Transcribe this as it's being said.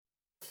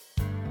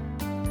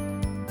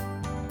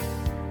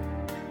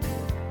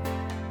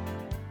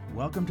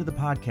Welcome to the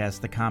podcast,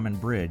 The Common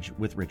Bridge,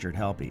 with Richard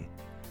Helppie.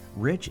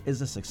 Rich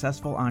is a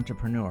successful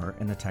entrepreneur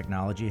in the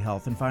technology,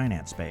 health, and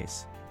finance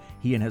space.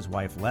 He and his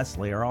wife,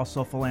 Leslie, are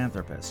also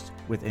philanthropists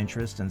with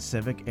interest in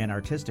civic and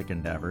artistic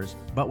endeavors,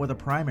 but with a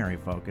primary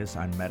focus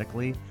on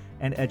medically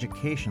and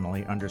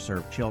educationally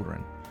underserved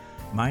children.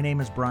 My name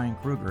is Brian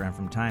Kruger, and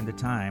from time to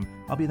time,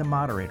 I'll be the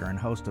moderator and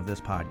host of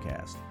this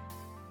podcast.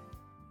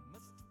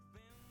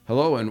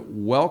 Hello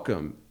and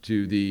welcome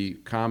to The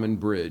Common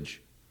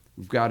Bridge.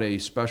 We've got a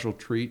special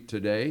treat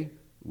today.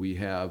 We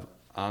have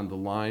on the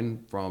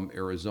line from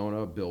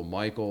Arizona, Bill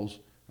Michaels.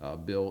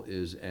 Bill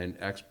is an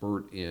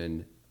expert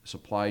in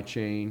supply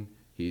chain.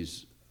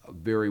 He's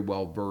very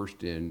well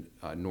versed in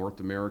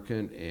North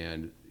American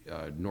and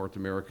North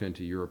American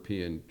to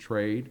European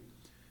trade.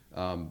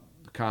 The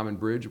Common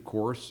Bridge, of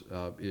course,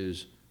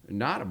 is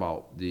not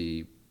about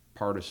the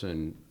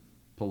partisan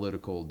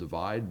political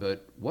divide,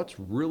 but what's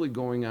really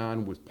going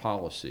on with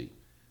policy.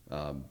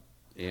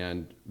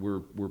 And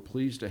we're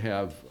pleased to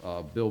have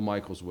Bill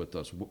Michaels with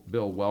us.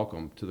 Bill,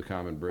 welcome to the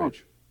Common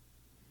Bridge.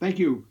 Thank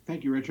you,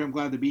 Rich. I'm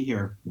glad to be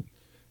here.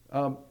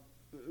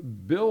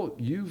 Bill,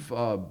 you've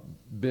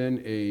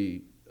been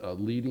a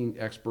leading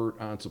expert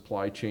on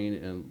supply chain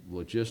and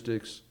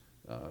logistics.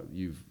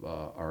 You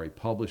are a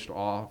published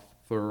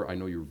author. I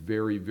know you're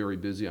very, very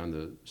busy on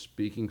the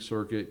speaking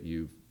circuit.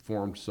 You've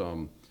formed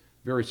some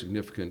very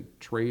significant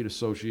trade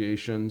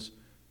associations,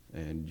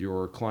 and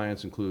your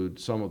clients include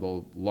some of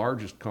the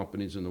largest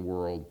companies in the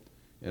world.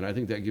 And I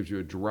think that gives you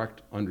a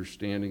direct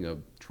understanding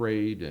of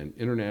trade and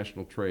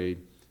international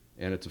trade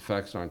and its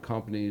effects on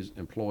companies,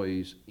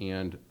 employees,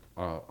 and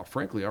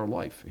frankly, our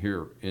life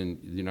here in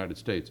the United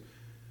States.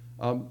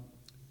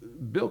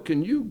 Bill,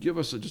 can you give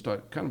us just a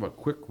kind of a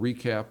quick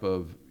recap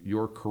of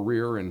your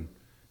career? And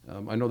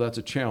I know that's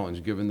a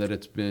challenge given that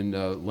it's been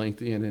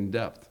lengthy and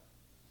in-depth.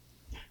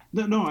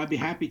 No, I'd be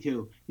happy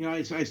to. You know,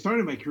 I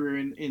started my career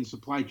in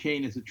supply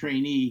chain as a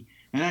trainee,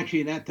 and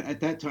actually at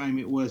that time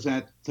it was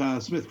at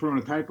Smith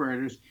Corona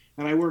Typewriters,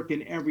 and I worked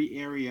in every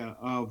area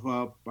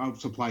of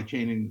supply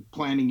chain, and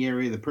planning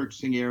area, the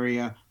purchasing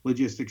area,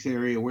 logistics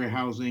area,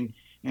 warehousing,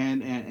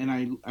 and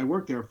I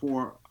worked there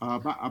for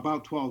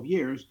about 12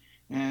 years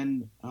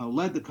and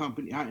led the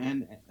company,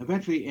 and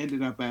eventually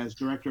ended up as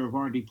director of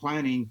R&D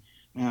planning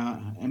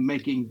and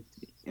making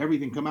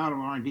everything come out of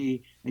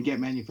R&D and get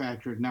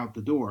manufactured and out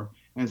the door.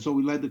 And so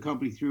we led the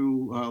company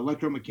through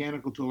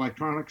electromechanical to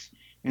electronics,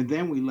 and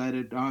then we led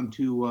it on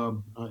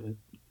to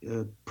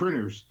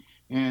printers.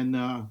 And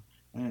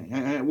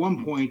at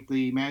one point,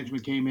 the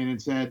management came in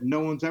and said, no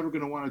one's ever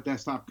going to want a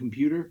desktop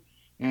computer.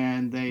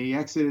 And they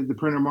exited the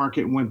printer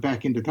market and went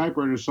back into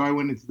typewriters. So I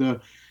went into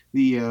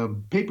the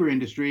paper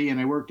industry, and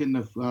I worked in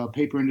the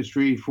paper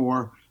industry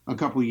for a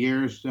couple of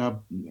years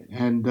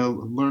and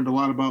learned a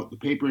lot about the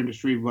paper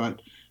industry,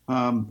 but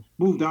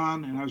moved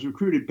on, and I was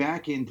recruited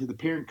back into the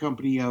parent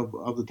company of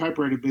the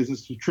typewriter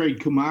business to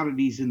trade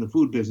commodities in the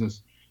food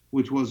business,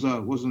 which was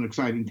an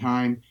exciting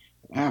time.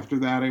 After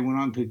that, I went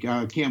on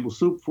to Campbell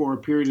Soup for a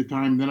period of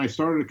time. Then I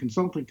started a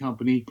consulting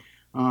company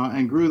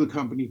and grew the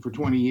company for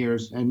 20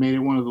 years and made it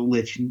one of the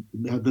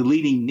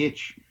leading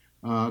niche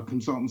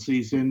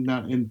consultancies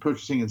in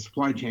purchasing and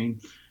supply chain.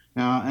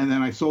 And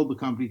then I sold the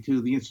company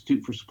to the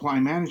Institute for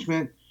Supply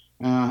Management,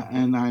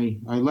 and I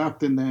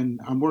left, and then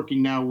I'm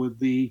working now with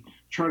the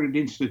Chartered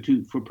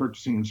Institute for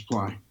Purchasing and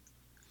Supply.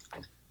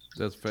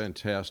 That's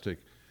fantastic.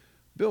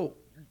 Bill,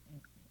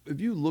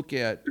 if you look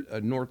at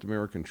North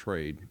American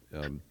trade,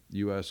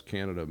 U.S.,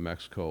 Canada,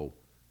 Mexico,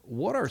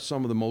 what are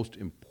some of the most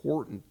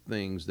important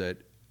things that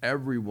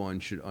everyone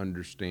should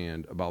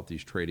understand about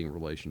these trading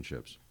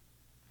relationships?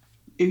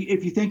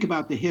 If you think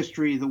about the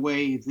history, the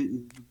way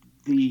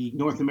the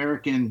North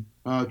American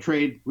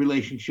trade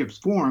relationships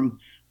formed,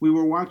 we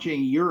were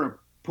watching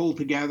Europe pull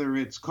together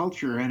its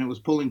culture, and it was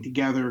pulling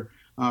together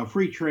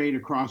free trade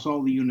across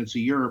all the units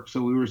of Europe.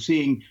 So we were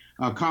seeing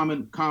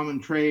common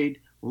trade,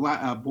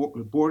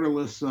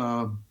 borderless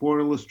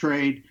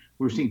trade.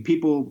 We were seeing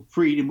people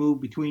free to move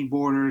between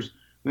borders.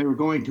 They were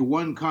going to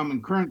one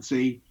common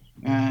currency,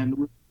 and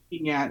we're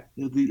looking at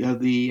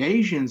the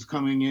Asians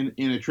coming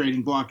in a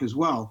trading bloc as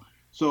well.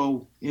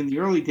 So in the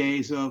early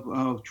days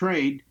of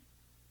trade,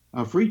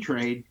 free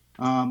trade,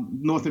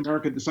 North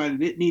America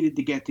decided it needed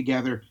to get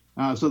together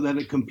so that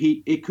it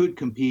could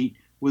compete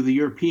with a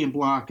European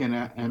bloc and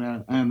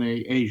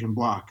a Asian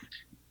bloc.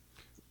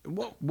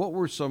 What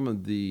were some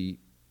of the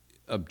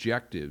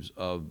objectives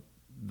of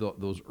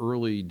those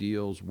early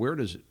deals? Where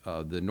does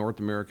the North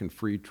American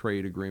Free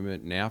Trade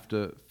Agreement,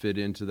 NAFTA, fit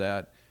into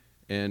that?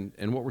 And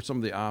what were some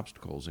of the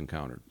obstacles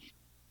encountered?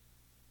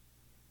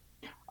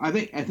 I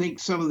think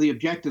some of the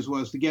objectives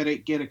was to get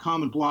a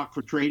common bloc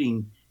for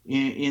trading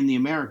in the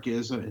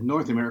Americas,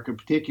 North America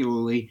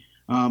particularly,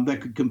 that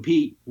could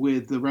compete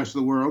with the rest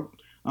of the world.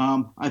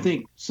 I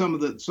think some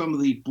of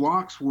the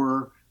blocks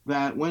were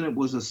that when it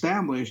was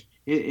established,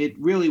 it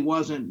really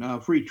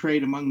wasn't free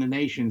trade among the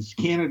nations.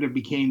 Canada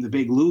became the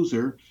big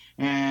loser,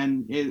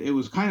 and it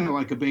was kind of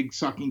like a big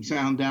sucking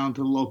sound down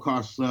to the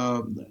low-cost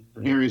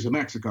areas of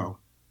Mexico.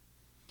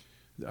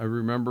 I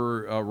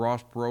remember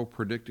Ross Perot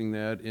predicting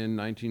that in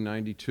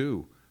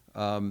 1992.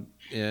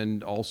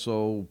 And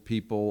also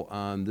people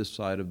on this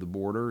side of the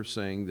border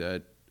saying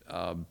that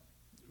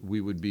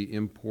we would be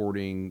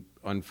importing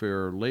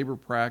unfair labor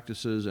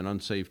practices and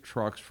unsafe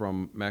trucks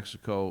from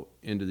Mexico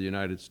into the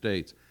United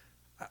States.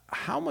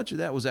 How much of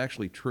that was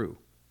actually true?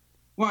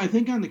 Well, I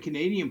think on the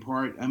Canadian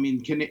part, I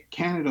mean,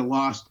 Canada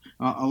lost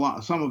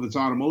some of its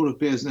automotive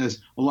business,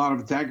 a lot of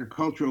its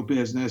agricultural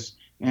business,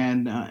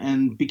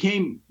 and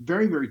became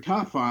very, very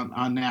tough on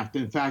NAFTA.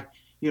 In fact,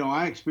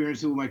 I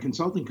experienced it with my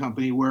consulting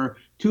company where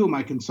two of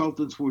my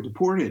consultants were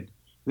deported.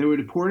 They were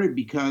deported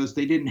because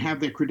they didn't have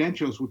their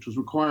credentials, which was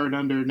required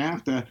under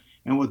NAFTA,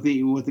 and what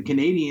the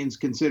Canadians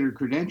considered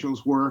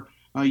credentials were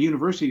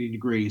university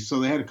degrees. So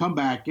they had to come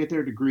back, get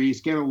their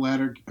degrees, get a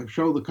letter,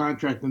 show the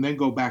contract, and then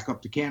go back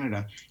up to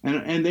Canada.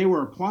 And they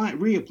were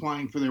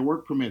reapplying for their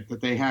work permit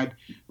that they had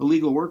a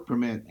legal work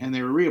permit, and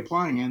they were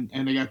reapplying,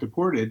 and they got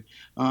deported.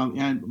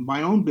 And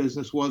my own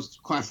business was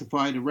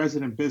classified a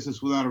resident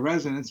business without a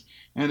residence,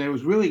 and there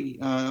was really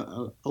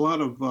a lot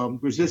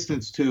of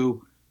resistance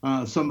to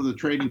some of the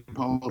trading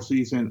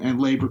policies and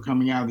labor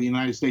coming out of the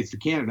United States to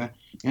Canada.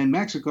 And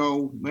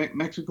Mexico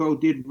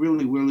did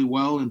really, really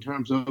well in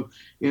terms of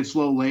its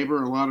low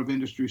labor. A lot of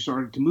industry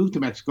started to move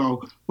to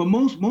Mexico, but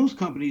most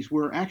companies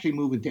were actually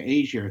moving to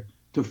Asia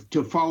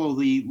to follow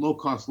the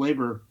low-cost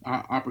labor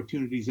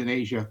opportunities in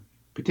Asia,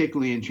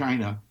 particularly in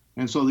China.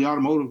 And so the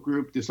automotive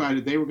group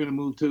decided they were going to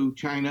move to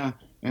China,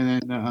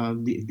 and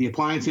then the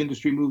appliance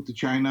industry moved to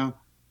China.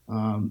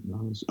 A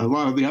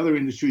lot of the other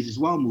industries as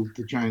well moved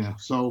to China.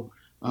 So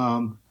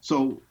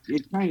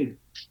it kind of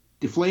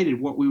deflated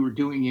what we were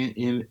doing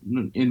in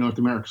North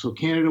America. So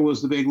Canada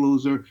was the big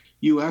loser.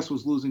 U.S.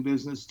 was losing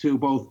business to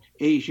both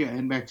Asia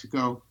and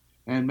Mexico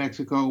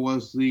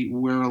was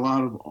where a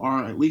lot of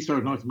at least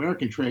our North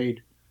American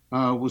trade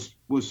was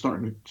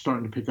starting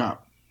to pick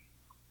up.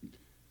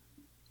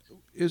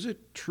 Is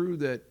it true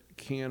that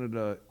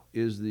Canada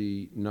is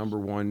the number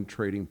one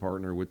trading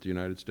partner with the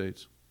United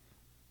States?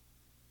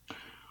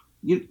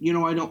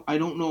 I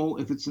don't know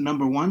if it's the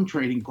number one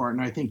trading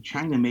partner. I think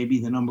China may be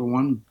the number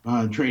one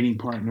trading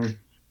partner.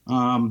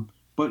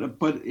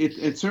 But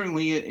it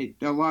certainly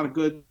a lot of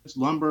goods,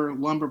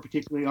 lumber,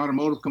 particularly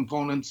automotive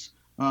components,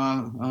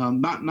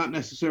 not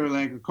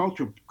necessarily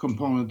agricultural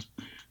components.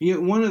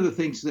 One of the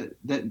things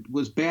that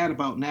was bad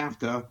about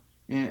NAFTA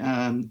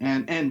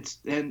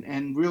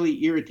and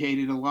really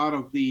irritated a lot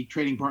of the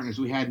trading partners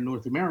we had in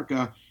North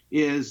America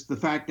is the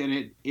fact that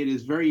it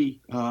is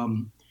very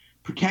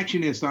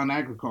protectionist on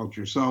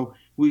agriculture. So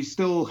we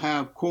still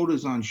have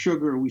quotas on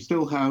sugar. We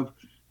still have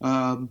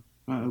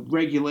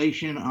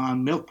regulation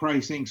on milk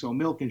pricing. So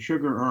milk and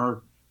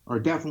sugar are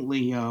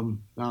definitely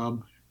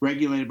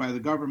regulated by the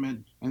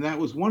government. And that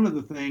was one of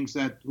the things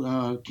that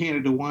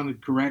Canada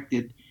wanted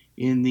corrected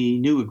in the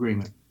new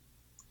agreement.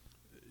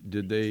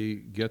 Did they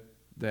get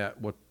that,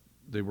 what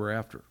they were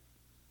after?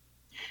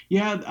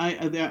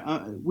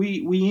 Yeah,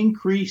 we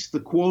increased the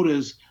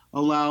quotas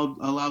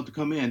allowed to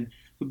come in.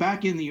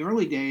 Back in the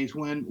early days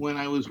when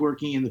I was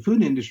working in the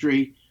food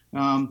industry,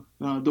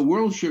 the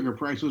world sugar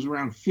price was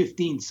around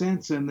 15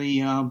 cents and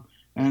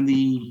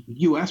the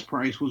U.S.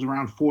 price was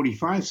around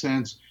 45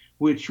 cents,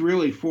 which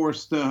really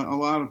forced a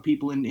lot of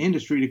people in the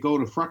industry to go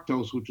to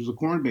fructose, which is a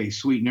corn-based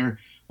sweetener,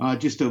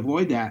 just to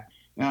avoid that.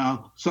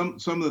 Some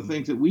of the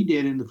things that we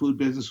did in the food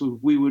business,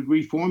 we would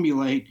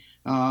reformulate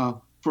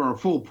for a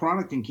full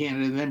product in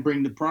Canada and then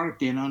bring the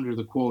product in under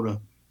the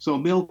quota. So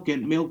milk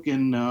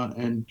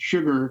and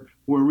sugar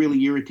were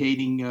really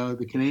irritating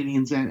the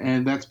Canadians,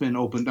 and that's been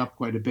opened up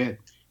quite a bit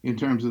in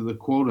terms of the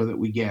quota that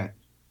we get.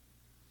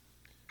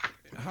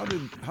 How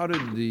did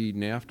the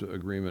NAFTA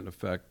agreement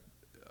affect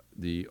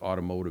the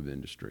automotive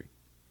industry?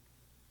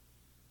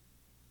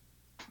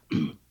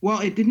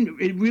 Well, it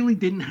didn't. It really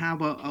didn't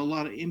have a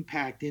lot of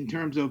impact in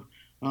terms of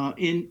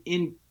in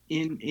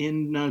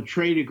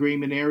trade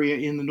agreement area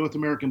in the North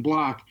American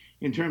bloc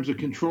in terms of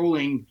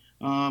controlling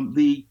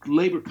the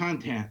labor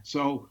content.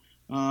 So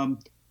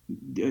the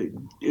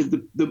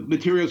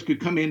materials could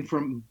come in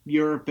from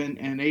Europe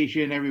and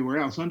Asia and everywhere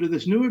else. Under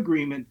this new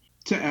agreement,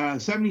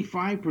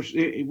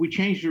 75%, we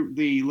changed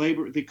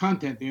the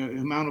content, the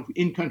amount of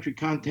in-country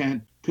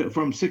content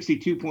from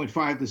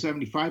 62.5 to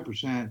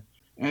 75%.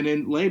 And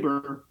in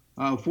labor,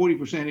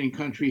 40% in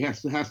country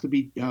has to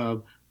be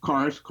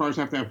cars. Cars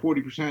have to have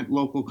 40%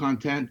 local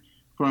content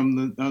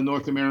from the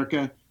North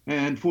America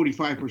and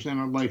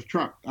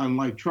 45% on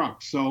light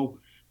trucks. So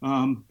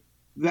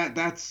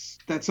that's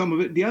some of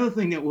it. The other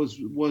thing that was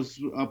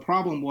a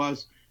problem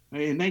was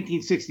in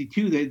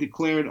 1962 they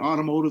declared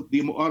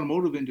the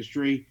automotive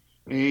industry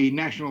a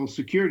national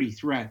security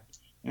threat,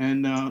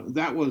 and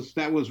that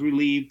was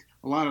relieved.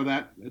 A lot of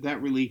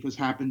that relief has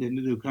happened in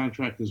the new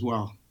contract as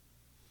well.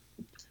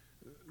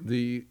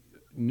 The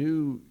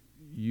new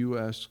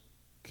U.S.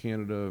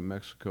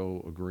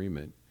 Canada-Mexico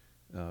agreement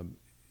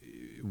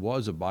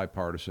was a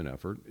bipartisan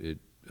effort. It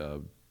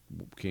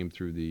came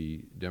through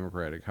the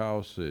Democratic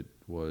House. It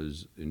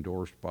was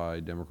endorsed by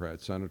Democrat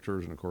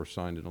senators and, of course,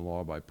 signed into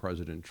law by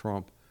President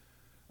Trump.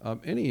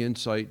 Any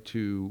insight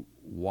to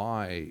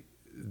why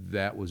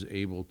that was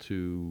able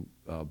to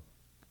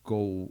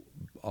go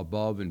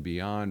above and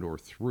beyond or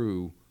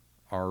through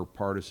our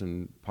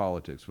partisan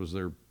politics? Was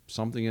there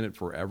something in it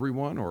for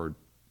everyone, or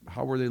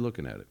how were they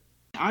looking at it?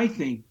 I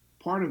think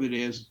part of it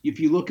is if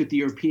you look at the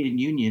European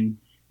Union,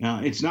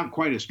 it's not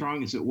quite as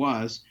strong as it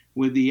was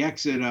with the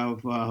exit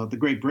of the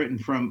Great Britain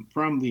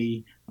from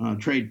the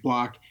trade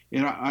bloc.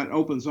 It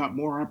opens up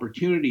more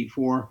opportunity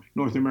for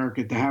North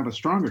America to have a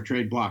stronger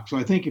trade bloc. So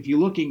I think if you're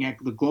looking at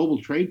the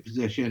global trade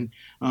position,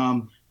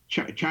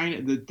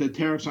 China, the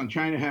tariffs on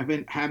China have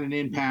had an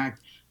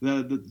impact.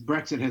 The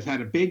Brexit has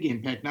had a big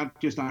impact, not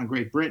just on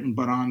Great Britain,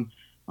 but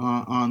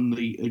on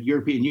the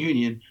European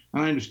Union.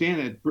 And I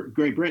understand that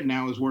Great Britain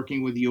now is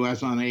working with the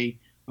U.S. on a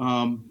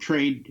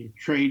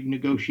trade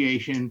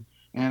negotiation,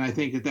 and I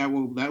think that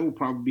will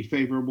probably be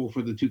favorable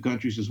for the two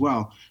countries as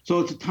well. So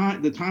it's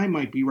the time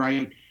might be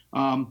right.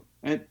 And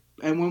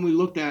when we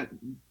looked at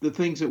the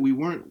things that we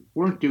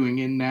weren't doing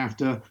in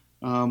NAFTA,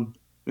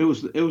 it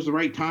was the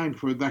right time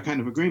for that kind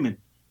of agreement.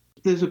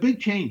 There's a big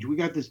change. We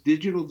got this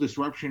digital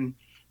disruption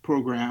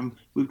program.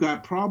 We've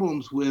got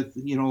problems with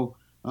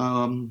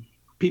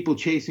people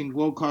chasing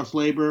low-cost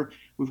labor.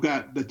 We've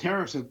got the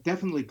tariffs have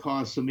definitely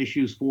caused some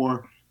issues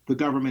for the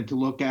government to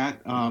look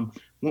at.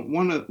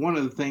 One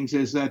of the things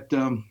is that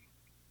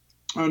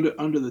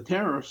under the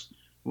tariffs,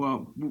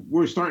 well,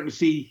 we're starting to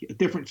see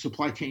different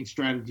supply chain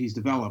strategies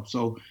develop.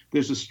 So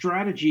there's a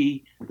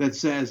strategy that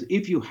says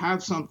if you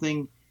have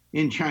something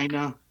in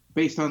China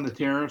based on the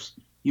tariffs,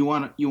 you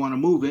want to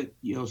move it.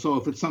 So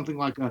if it's something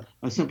like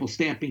a simple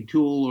stamping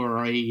tool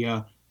or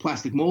a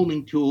plastic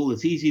molding tool,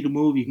 it's easy to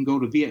move. You can go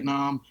to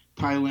Vietnam,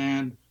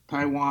 Thailand,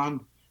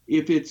 Taiwan.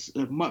 If it's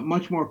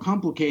much more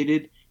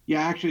complicated, you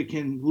actually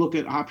can look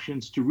at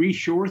options to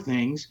reshore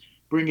things,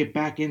 bring it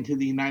back into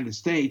the United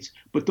States.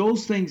 But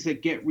those things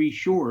that get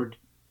reshored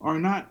are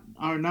not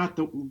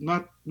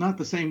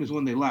the same as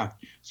when they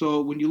left.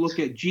 So when you look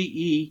at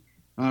GE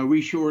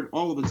reshored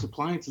all of its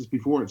appliances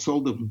before it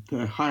sold them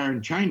to hire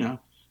in China,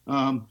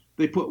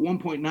 they put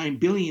 1.9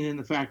 billion in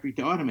the factory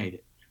to automate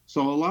it.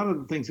 So a lot of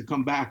the things that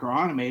come back are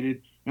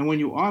automated, and when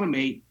you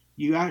automate,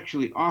 you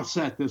actually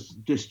offset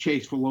this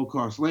chase for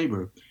low-cost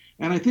labor.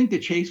 And I think the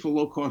chase for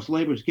low-cost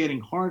labor is getting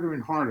harder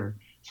and harder.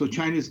 So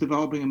China's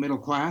developing a middle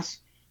class,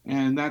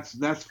 and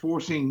that's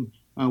forcing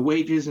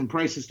wages and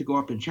prices to go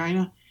up in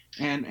China.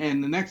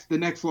 And the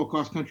next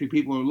low-cost country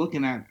people are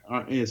looking at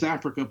is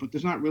Africa, but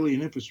there's not really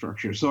an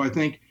infrastructure. So I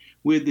think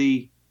with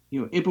the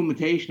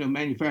implementation of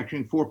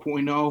manufacturing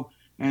 4.0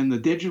 and the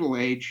digital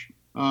age,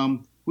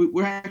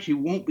 we actually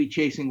won't be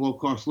chasing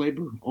low-cost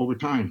labor over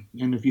time.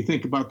 And if you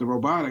think about the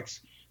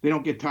robotics, they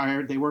don't get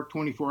tired. They work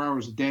 24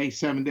 hours a day,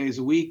 7 days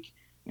a week,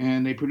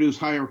 and they produce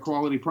higher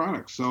quality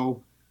products.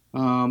 So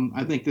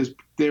I think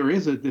there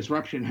is a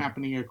disruption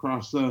happening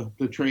across the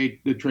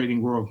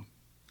trading world.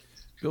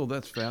 Bill,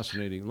 that's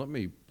fascinating. Let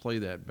me play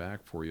that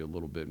back for you a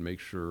little bit and make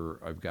sure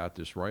I've got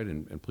this right,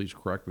 and please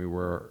correct me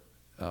where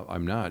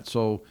I'm not.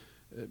 So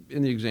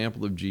in the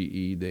example of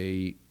GE,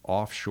 they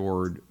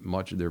offshored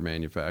much of their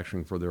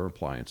manufacturing for their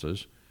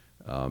appliances.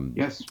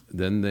 Yes.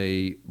 Then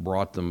they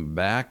brought them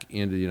back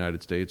into the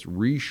United States,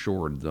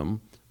 reshored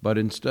them, but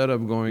instead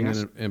of going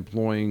and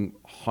employing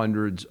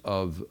hundreds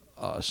of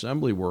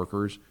assembly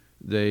workers,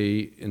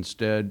 they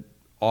instead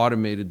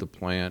automated the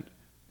plant,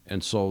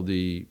 and so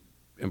the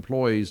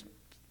employees,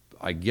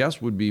 I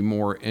guess, would be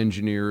more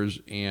engineers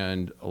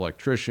and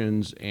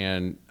electricians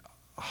and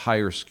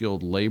higher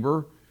skilled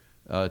labor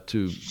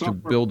to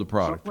build the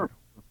product.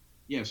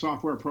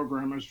 Software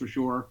programmers for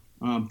sure.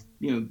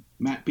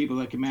 People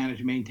that can manage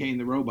and maintain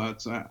the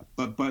robots.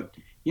 But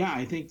yeah,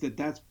 I think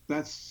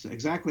that's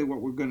exactly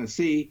what we're going to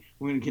see.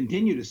 We're going to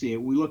continue to see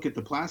it. We look at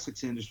the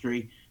plastics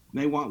industry;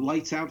 they want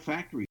lights out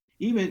factories.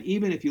 Even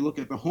if you look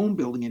at the home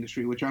building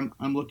industry, which I'm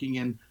looking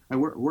in, I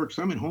work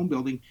some in home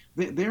building.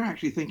 They're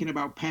actually thinking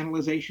about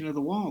panelization of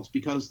the walls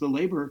because the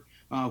labor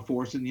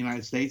force in the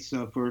United States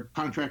for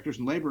contractors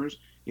and laborers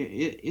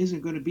it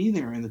isn't going to be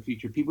there in the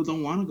future. People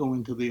don't want to go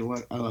into the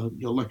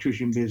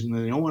electrician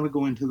business. They don't want to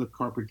go into the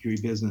carpentry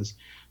business.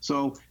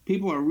 So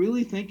people are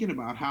really thinking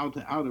about how to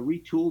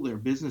retool their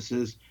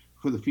businesses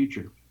for the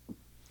future.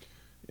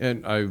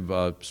 And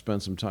I've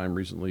spent some time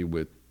recently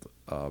with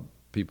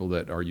people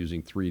that are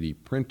using 3D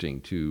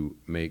printing to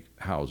make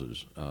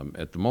houses.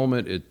 At the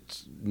moment,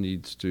 it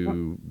needs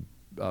to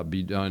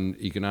be done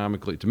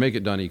economically. To make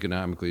it done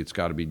economically, it's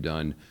got to be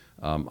done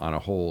on a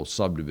whole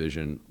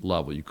subdivision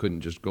level. You couldn't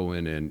just go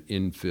in and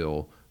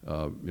infill,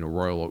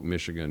 Royal Oak,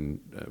 Michigan,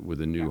 with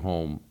a new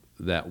home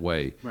that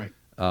way. Right.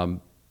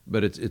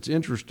 But it's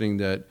interesting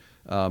that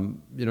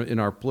in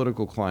our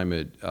political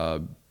climate,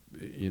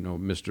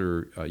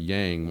 Mr.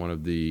 Yang, one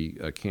of the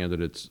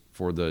candidates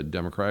for the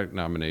Democratic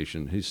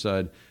nomination, he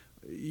said,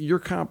 your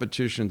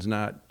competition's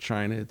not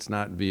China, it's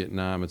not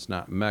Vietnam, it's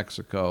not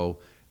Mexico,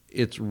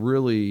 it's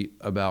really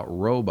about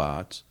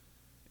robots.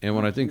 And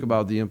when I think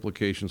about the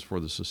implications for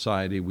the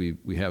society,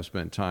 we have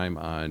spent time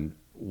on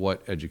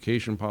what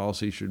education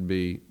policy should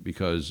be,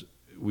 because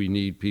we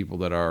need people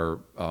that are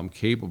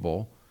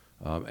capable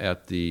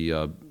at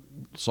the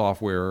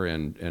software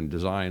and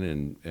design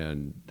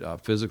and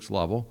physics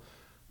level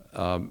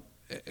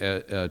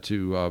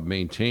to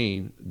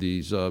maintain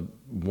these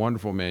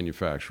wonderful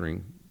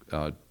manufacturing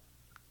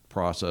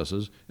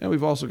processes. And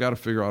we've also got to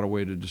figure out a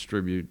way to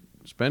distribute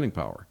spending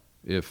power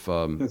if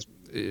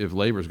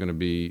labor is going to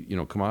be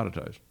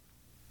commoditized.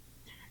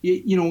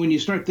 When you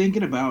start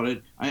thinking about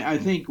it, I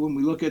think when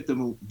we look at the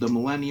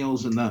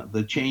millennials and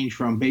the change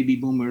from baby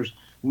boomers,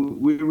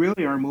 we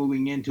really are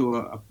moving into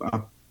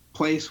a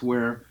place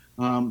where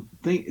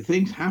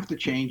things have to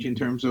change in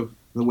terms of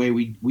the way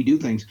we do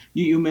things.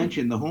 You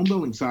mentioned the home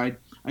building side.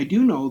 I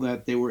do know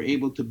that they were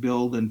able to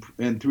build and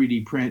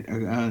 3D print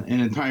an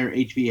entire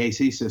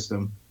HVAC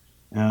system,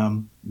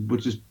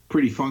 which is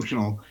pretty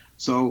functional.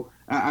 So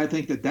I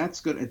think that's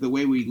good. The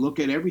way we look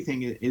at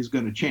everything is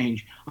going to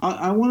change.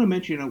 I want to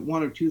mention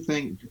one or two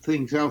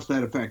things else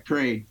that affect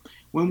trade.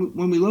 When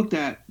we looked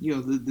at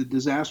the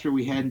disaster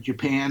we had in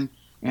Japan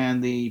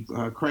and the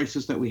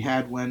crisis that we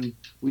had when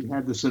we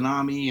had the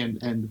tsunami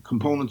and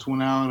components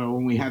went out, or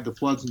when we had the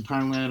floods in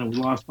Thailand and we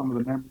lost some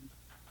of the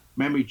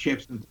memory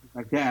chips and things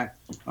like that,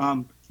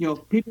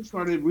 people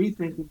started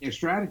rethinking their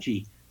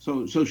strategy.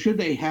 So should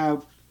they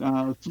have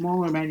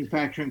smaller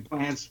manufacturing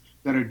plants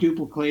that are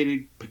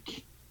duplicated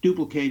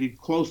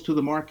close to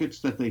the markets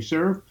that they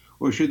serve,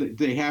 or should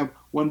they have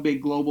one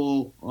big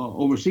global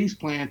overseas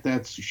plant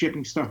that's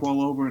shipping stuff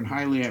all over and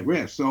highly at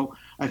risk? So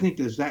I think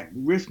there's that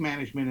risk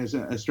management as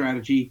a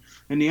strategy.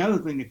 And the other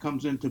thing that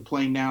comes into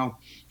play now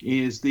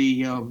is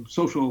the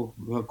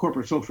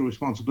corporate social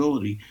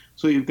responsibility.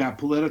 So you've got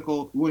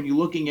political, when you're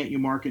looking at your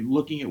market,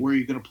 looking at where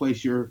you're going to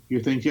place your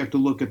things, you have to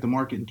look at the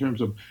market in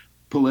terms of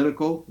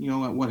political,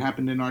 what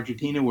happened in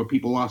Argentina where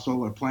people lost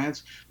all their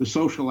plants, the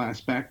social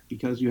aspect,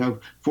 because you have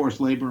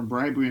forced labor and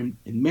bribery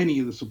in many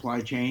of the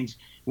supply chains.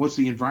 What's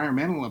the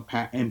environmental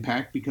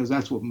impact? Because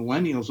that's what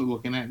millennials are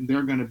looking at, and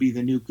they're going to be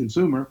the new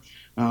consumer.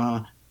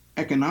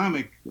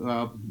 Economic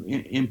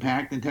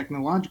impact and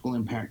technological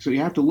impact. So you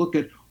have to look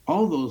at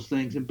all those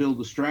things and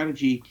build a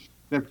strategy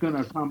that's going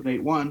to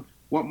accommodate, one,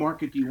 what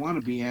market do you want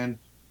to be in?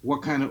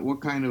 What kind of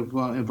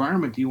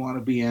environment do you want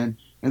to be in?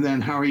 And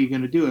then how are you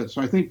going to do it?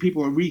 So I think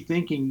people are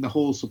rethinking the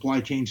whole supply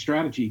chain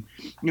strategy.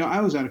 I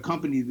was at a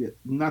company that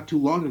not too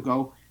long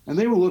ago, and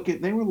they were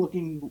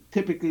looking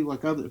typically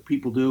like other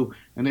people do,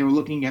 and they were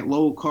looking at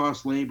low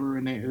cost labor,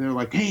 and they're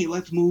like, hey,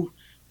 let's move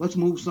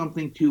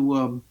something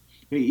to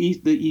the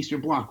Eastern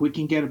Bloc. We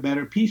can get a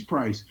better piece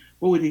price.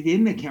 But what they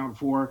didn't account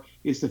for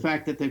is the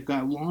fact that they've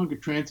got longer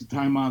transit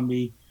time on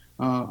the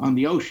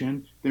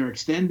ocean. They're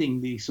extending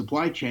the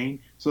supply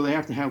chain, so they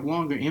have to have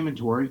longer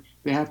inventory.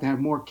 They have to have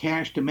more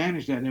cash to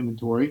manage that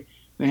inventory.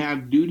 They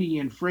have duty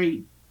and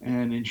freight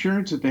and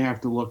insurance that they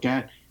have to look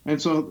at. And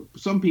so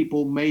some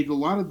people made a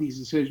lot of these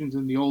decisions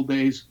in the old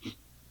days,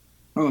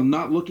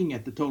 not looking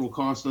at the total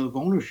cost of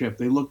ownership.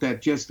 They looked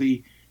at just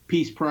the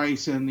piece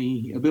price and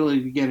the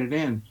ability to get it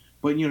in.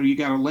 But you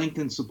got a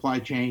lengthened supply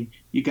chain.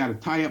 You got to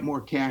tie up more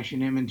cash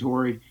in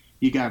inventory.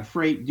 You got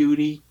freight,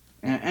 duty,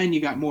 and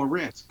you got more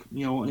risk.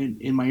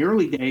 In my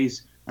early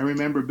days, I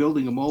remember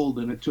building a mold,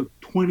 and it took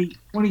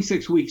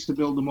 26 weeks to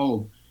build the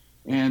mold.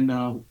 And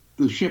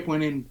the ship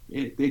went in,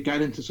 it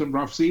got into some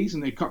rough seas,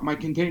 and they cut my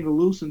container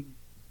loose and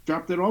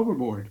dropped it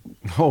overboard.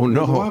 Oh,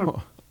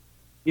 no.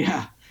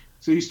 Yeah.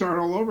 So you start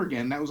all over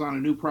again. That was on a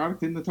new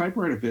product in the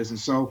typewriter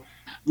business. So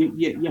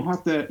you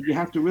have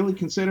to really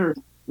consider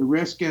the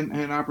risk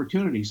and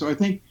opportunity. So I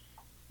think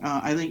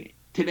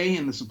today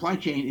in the supply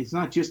chain, it's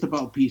not just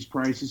about piece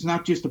price. It's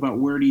not just about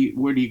where do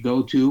you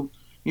go to.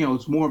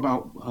 It's more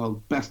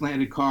about best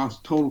landed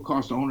cost, total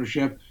cost of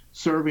ownership,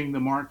 serving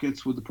the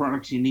markets with the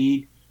products you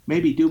need,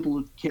 maybe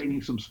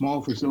duplicating some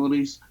small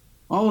facilities.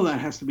 All of that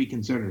has to be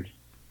considered.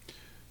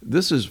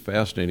 This is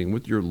fascinating.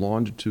 With your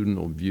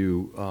longitudinal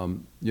view,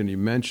 you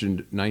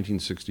mentioned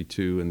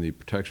 1962 and the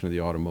protection of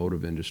the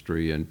automotive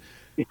industry. And,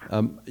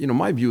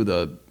 my view of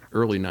the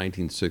early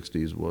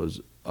 1960s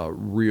was a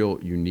real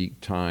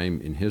unique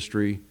time in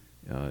history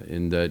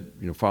in that,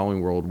 following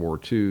World War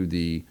II,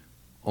 the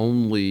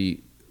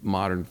only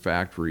modern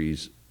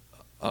factories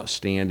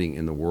standing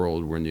in the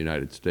world were in the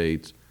United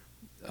States.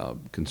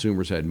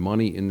 Consumers had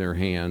money in their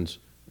hands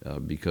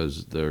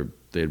because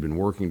they had been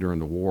working during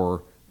the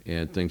war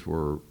and things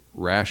were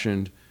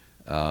rationed.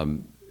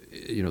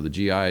 The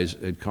GIs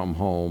had come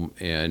home,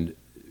 and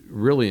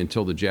really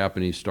until the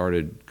Japanese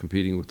started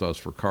competing with us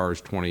for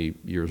cars 20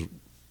 years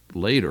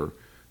later,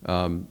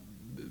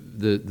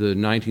 the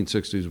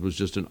 1960s was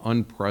just an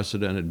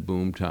unprecedented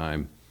boom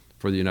time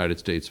for the United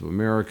States of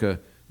America,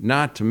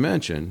 not to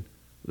mention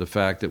the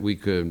fact that we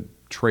could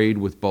trade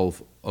with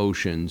both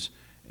oceans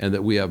and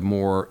that we have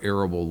more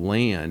arable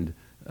land.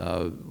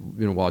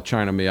 While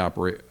China may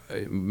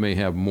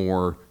have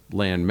more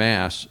land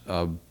mass,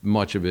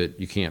 much of it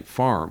you can't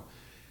farm.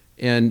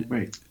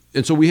 And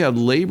so we had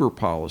labor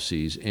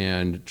policies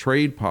and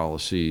trade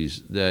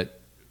policies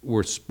that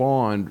were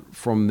spawned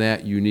from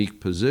that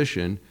unique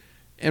position.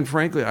 And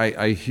frankly,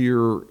 I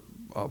hear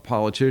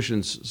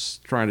politicians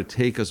trying to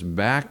take us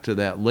back to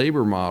that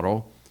labor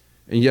model,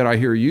 And yet I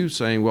hear you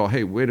saying, well,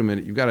 hey, wait a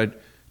minute, you've got to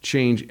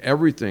change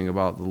everything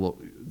about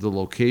the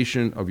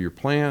location of your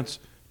plants,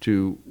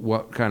 to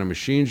what kind of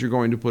machines you're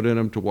going to put in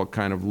them, to what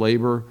kind of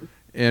labor.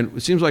 And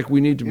it seems like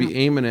we need to be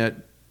aiming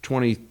at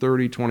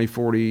 2030,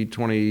 2040,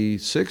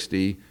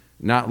 2060,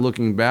 not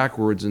looking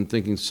backwards and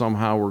thinking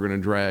somehow we're going to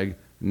drag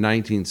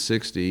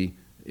 1960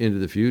 into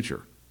the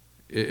future.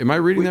 Am I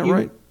reading that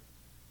right?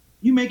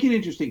 You make an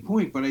interesting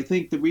point, but I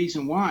think the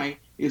reason why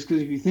is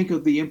because if you think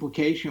of the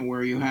implication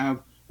where you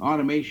have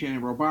automation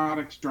and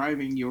robotics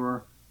driving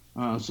your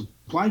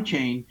supply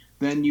chain,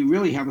 then you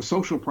really have a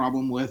social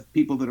problem with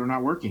people that are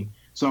not working.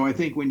 So I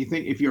think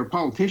if you're a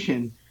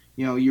politician,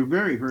 you're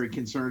very, very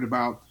concerned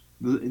about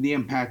the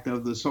impact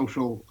of the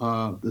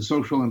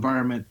social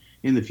environment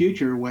in the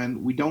future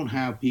when we don't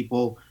have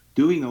people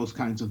doing those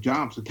kinds of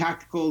jobs. The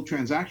tactical,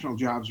 transactional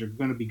jobs are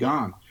going to be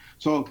gone.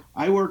 So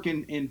I work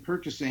in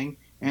purchasing,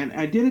 and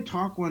I did a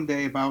talk one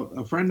day about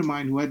a friend of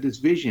mine who had this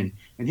vision,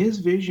 and his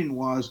vision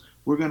was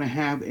we're going to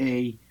have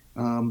a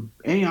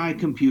AI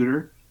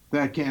computer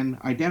that can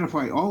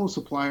identify all the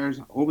suppliers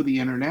over the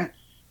internet,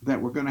 that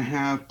we're going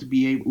to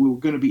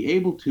be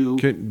able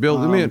to. Bill,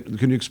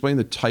 can you explain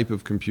the type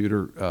of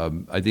computer?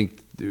 I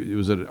think it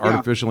was an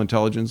artificial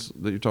intelligence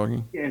that you're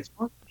talking. Yeah, it's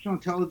artificial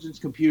intelligence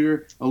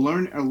computer, a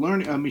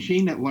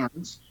machine that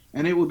learns,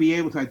 and it will be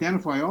able to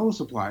identify all the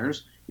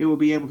suppliers. It will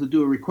be able to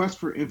do a request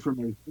for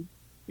information.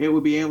 It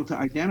will be able to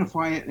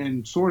identify it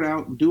and sort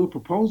out and do a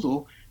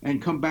proposal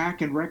and come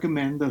back and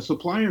recommend a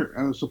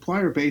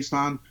supplier based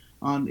on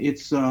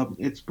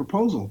its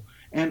proposal.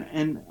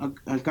 And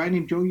a guy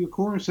named Joe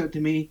Yokora said to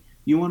me,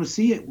 "You want to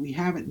see it? We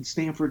have it in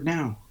Stanford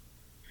now.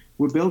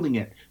 We're building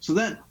it." So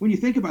that when you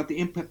think about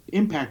the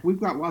impact, we've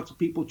got lots of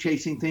people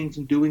chasing things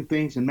and doing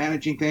things and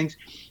managing things.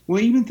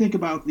 Well, even think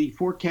about the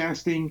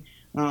forecasting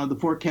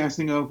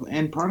of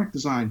end product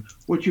design.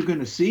 What you're going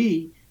to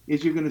see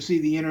is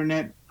the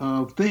Internet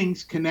of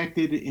Things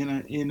connected in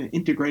an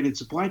integrated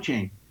supply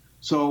chain.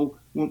 So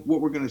what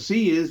we're going to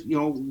see is, GE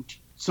will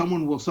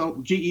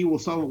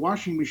sell a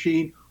washing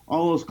machine.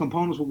 All those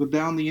components will go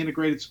down the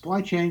integrated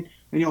supply chain,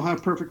 and you'll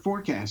have perfect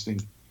forecasting.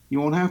 You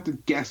won't have to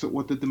guess at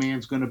what the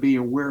demand's going to be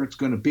or where it's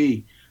going to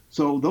be.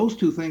 So those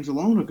two things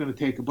alone are going to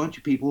take a bunch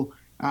of people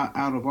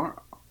out of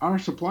our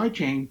supply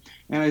chain.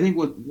 And I think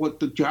what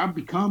the job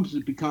becomes,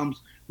 it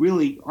becomes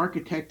really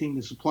architecting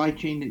the supply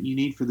chain that you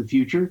need for the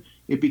future.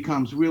 It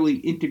becomes really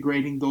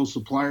integrating those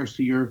suppliers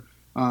to your,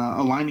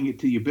 aligning it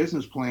to your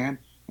business plan,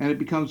 and it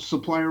becomes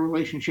supplier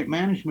relationship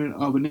management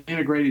of an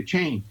integrated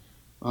chain.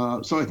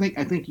 So I think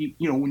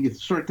when you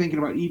start thinking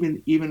about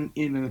even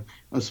in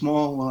a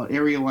small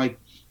area like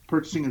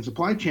purchasing and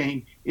supply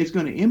chain, it's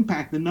going to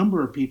impact the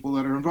number of people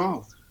that are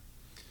involved.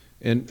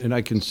 And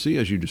I can see,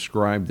 as you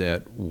describe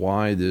that,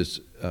 why this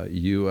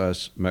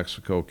U.S.,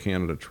 Mexico,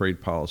 Canada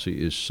trade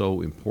policy is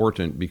so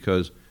important,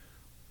 because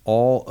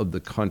all of the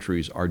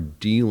countries are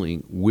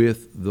dealing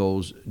with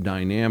those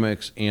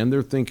dynamics, and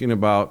they're thinking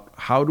about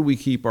how do we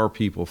keep our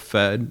people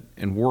fed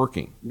and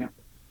working. Yeah.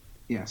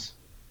 Yes.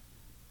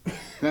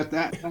 That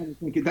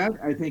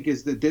I think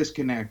is the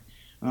disconnect,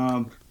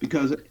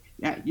 because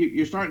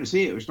you're starting to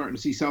see it. We're starting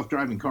to see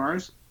self-driving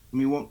cars. I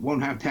mean,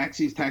 won't have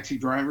taxi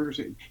drivers.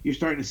 You're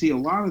starting to see a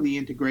lot of the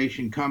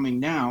integration coming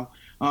now.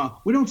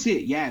 We don't see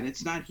it yet.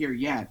 It's not here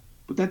yet,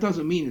 but that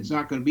doesn't mean it's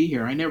not going to be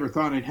here. I never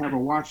thought I'd have a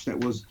watch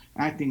that was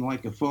acting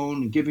like a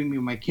phone and giving me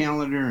my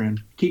calendar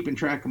and keeping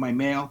track of my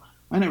mail.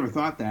 I never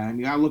thought that. I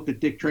mean, I looked at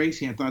Dick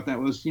Tracy and thought that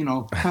was,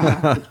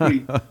 that's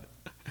pretty.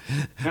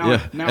 Now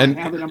I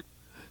have it.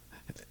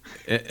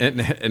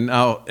 And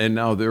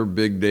now their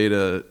big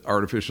data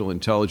artificial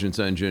intelligence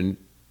engine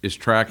is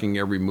tracking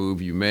every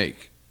move you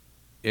make,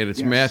 and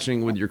it's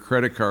matching with your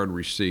credit card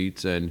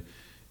receipts, and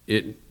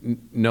it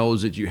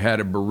knows that you had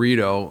a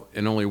burrito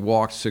and only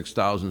walked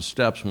 6,000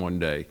 steps one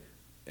day,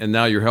 and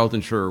now your health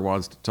insurer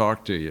wants to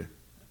talk to you.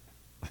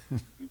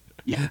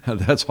 Yeah,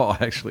 that's all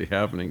actually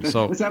happening.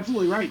 So that's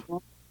absolutely right.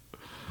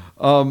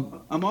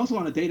 I'm also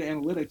on a data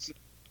analytics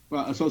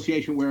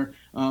association where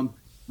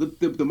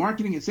the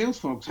marketing and sales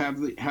folks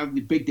have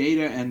the big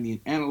data and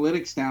the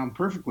analytics down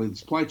perfectly. The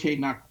supply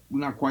chain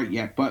not quite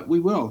yet, but we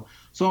will.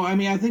 So I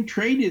mean, I think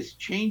trade is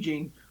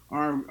changing.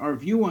 Our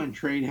view on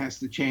trade has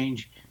to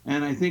change,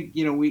 and I think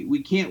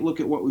we can't look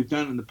at what we've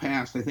done in the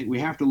past. I think we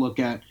have to look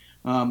at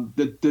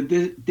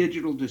the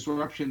digital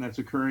disruption that's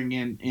occurring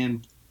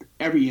in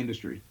every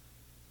industry.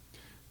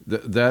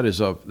 That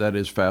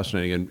is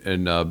fascinating,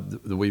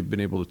 and we've been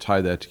able to tie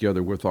that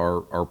together with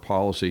our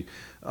policy.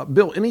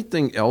 Bill,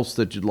 anything else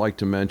that you'd like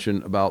to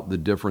mention about the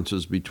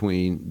differences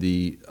between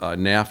the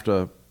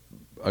NAFTA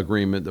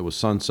agreement that was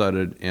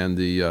sunsetted and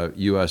the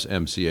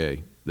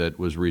USMCA that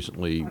was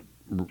recently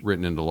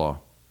written into law?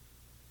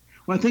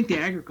 Well, I think the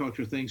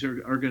agriculture things are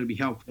going to be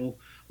helpful.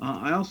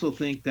 I also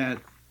think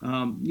that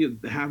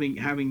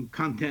having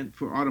content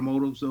for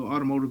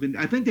automotive,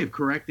 I think they've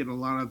corrected a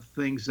lot of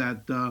things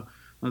that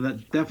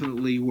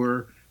definitely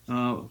were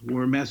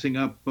messing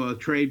up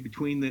trade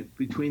between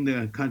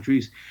the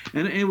countries,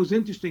 and it was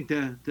interesting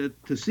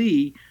to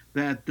see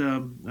that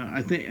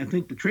I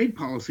think the trade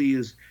policy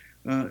is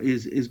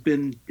has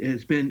been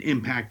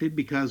impacted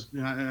because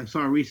I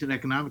saw a recent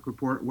economic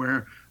report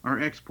where our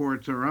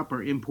exports are up,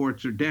 our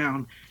imports are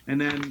down,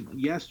 and then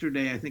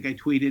yesterday I think I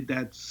tweeted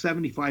that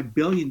 $75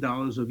 billion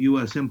of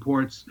U.S.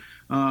 imports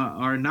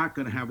are not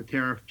going to have a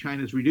tariff.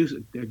 China's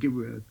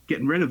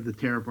getting rid of the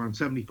tariff on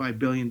 $75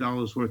 billion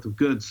worth of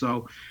goods.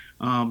 So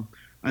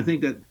I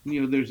think that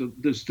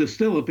there's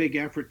still a big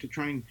effort to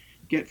try and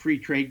get free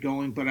trade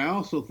going, but I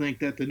also think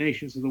that the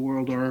nations of the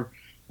world are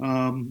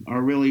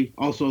really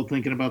also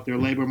thinking about their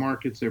labor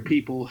markets, their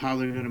people, how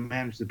they're going to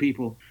manage the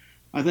people.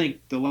 I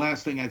think the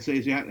last thing I'd say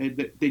is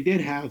they did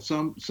have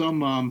some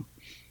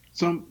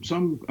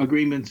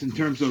agreements in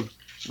terms of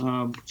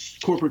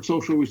corporate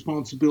social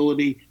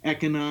responsibility,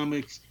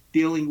 economics,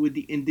 dealing with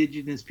the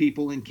indigenous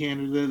people in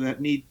Canada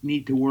that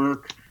need to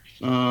work.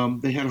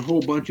 They had a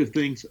whole bunch of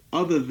things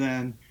other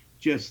than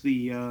just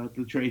the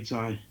trade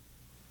side.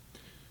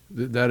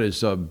 That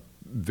is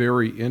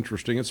very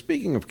interesting. And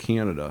speaking of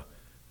Canada,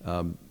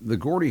 the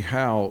Gordie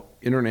Howe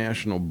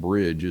International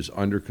Bridge is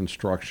under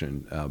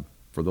construction.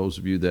 For those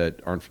of you that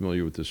aren't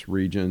familiar with this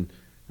region,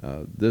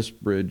 this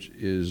bridge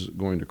is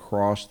going to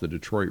cross the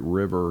Detroit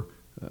River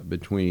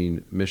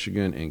between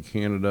Michigan and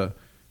Canada,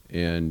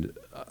 and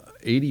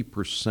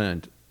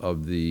 80%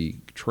 of the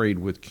trade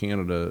with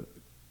Canada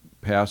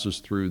passes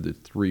through the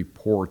 3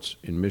 ports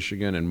in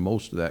Michigan, and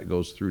most of that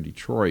goes through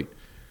Detroit.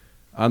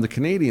 On the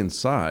Canadian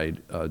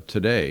side,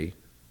 today,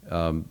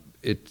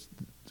 it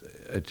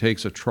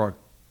takes a truck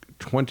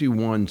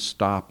 21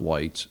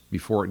 stoplights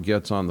before it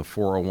gets on the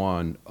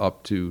 401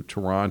 up to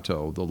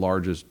Toronto, the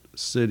largest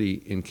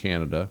city in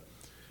Canada.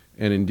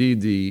 And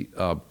indeed, the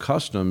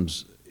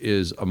customs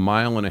is 1.5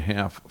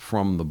 miles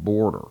from the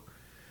border.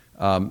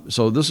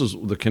 So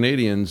the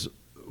Canadians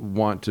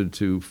wanted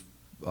to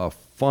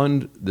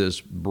fund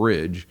this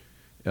bridge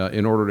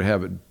in order to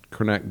have it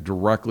connect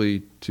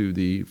directly to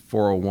the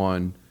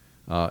 401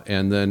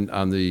 and then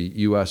on the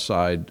U.S.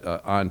 side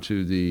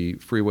onto the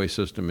freeway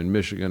system in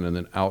Michigan and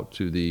then out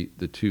to the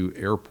 2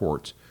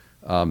 airports.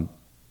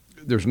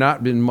 There's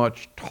not been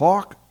much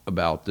talk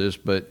about this,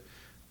 but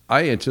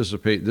I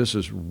anticipate this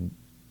is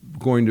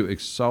going to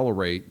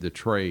accelerate the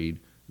trade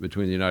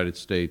between the United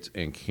States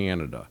and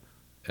Canada.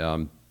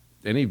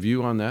 Any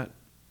view on that?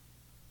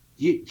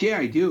 Yeah,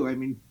 I do. I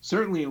mean,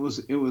 certainly it was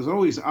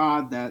always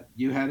odd that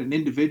you had an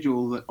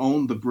individual that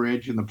owned the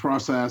bridge in the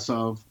process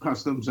of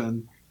customs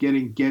and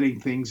getting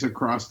things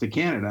across to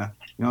Canada.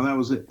 That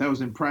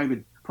was in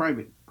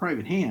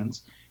private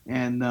hands,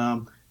 and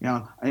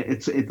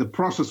the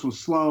process was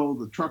slow.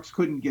 The trucks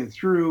couldn't get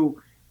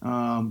through.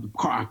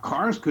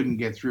 Cars couldn't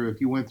get through. If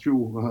you went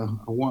through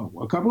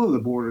a couple of the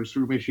borders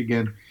through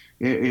Michigan,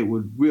 it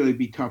would really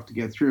be tough to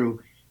get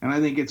through. And I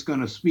think it's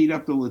going to speed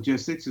up the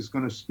logistics. It's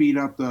going to speed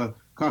up the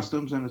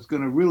customs, and it's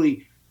going to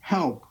really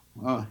help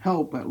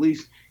at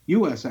least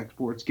U.S.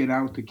 exports get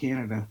out to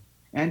Canada,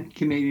 and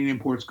Canadian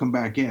imports come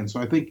back in. So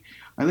I think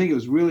it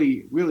was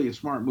really a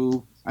smart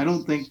move. I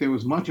don't think there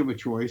was much of a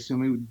choice. I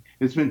mean,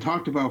 it's been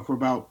talked about for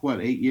about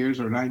 8 years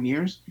or 9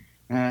 years,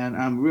 and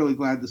I'm really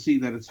glad to see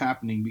that it's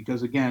happening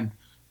because again,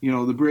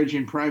 the bridge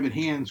in private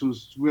hands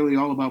was really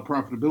all about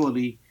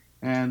profitability,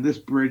 and this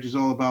bridge is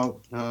all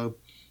about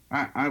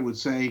I would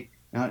say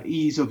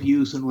ease of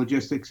use and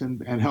logistics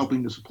and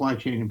helping the supply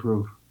chain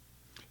improve.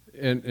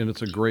 And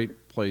it's a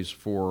great place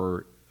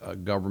for a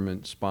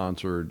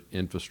government-sponsored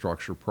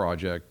infrastructure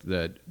project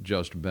that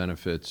just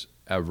benefits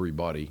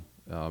everybody.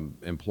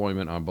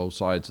 Employment on both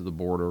sides of the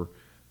border,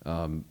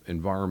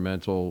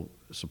 environmental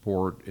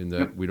support in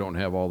that we don't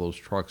have all those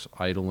trucks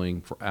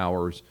idling for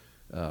hours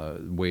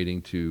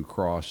waiting to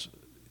cross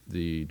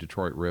the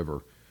Detroit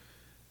River.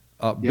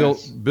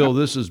 Yes. Bill,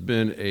 this has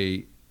been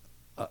a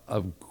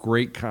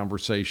great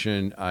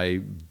conversation.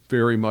 I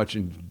very much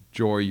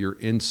enjoy your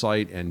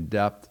insight and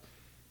depth.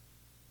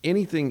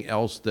 Anything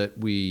else that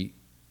we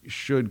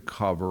should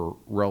cover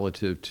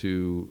relative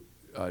to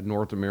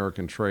North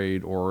American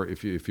trade, or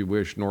if you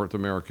wish, North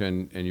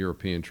American and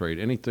European trade?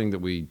 Anything that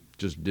we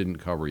just didn't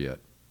cover yet?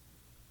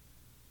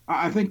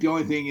 I think the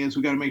only thing is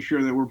we got to make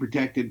sure that we're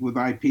protected with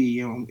IP.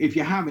 If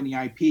you have any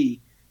IP,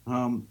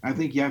 I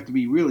think you have to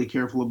be really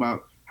careful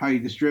about how you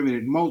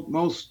distribute it.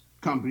 Most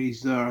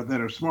companies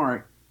that are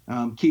smart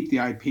keep the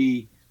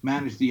IP,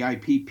 manage the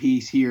IP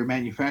piece here,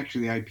 manufacture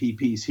the IP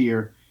piece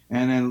here,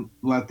 and then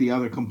let the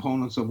other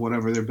components of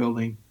whatever they're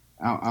building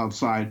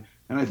outside.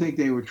 And I think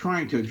they were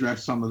trying to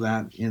address some of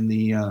that in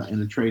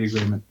the trade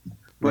agreement.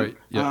 But, right.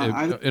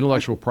 Yeah.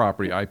 Intellectual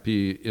property,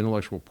 IP,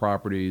 intellectual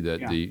property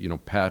that the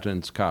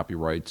patents,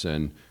 copyrights,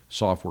 and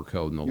software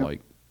code and the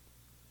like.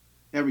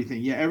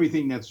 Everything. Yeah.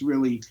 Everything that's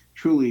really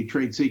truly a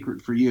trade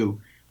secret for you.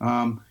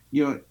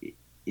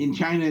 In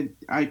China,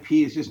 IP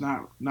is just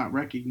not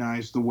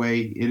recognized the way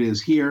it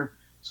is here.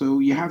 So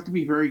you have to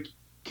be very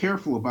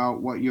careful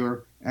about what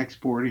you're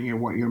exporting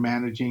and what you're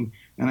managing.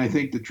 And I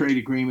think the trade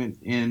agreement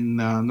in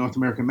North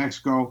America and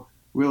Mexico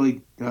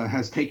really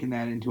has taken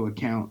that into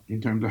account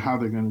in terms of how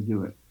they're going to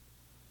do it.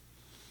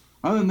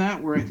 Other than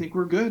that, I think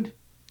we're good.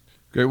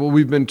 Okay, well,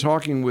 we've been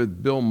talking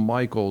with Bill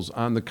Michaels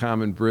on the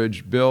Common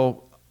Bridge.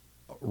 Bill,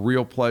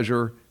 real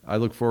pleasure. I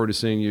look forward to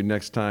seeing you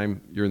next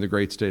time you're in the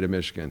great state of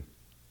Michigan.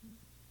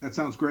 That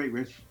sounds great,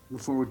 Rich.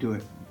 Look forward to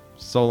it.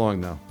 So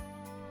long now.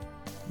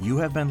 You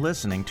have been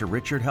listening to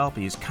Richard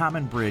Helppie's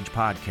Common Bridge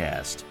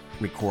podcast.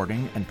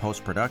 Recording and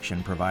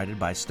post-production provided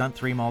by Stunt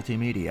 3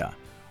 Multimedia.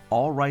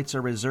 All rights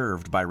are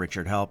reserved by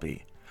Richard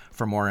Helppie.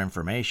 For more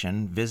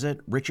information,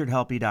 visit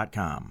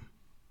richardhelppie.com.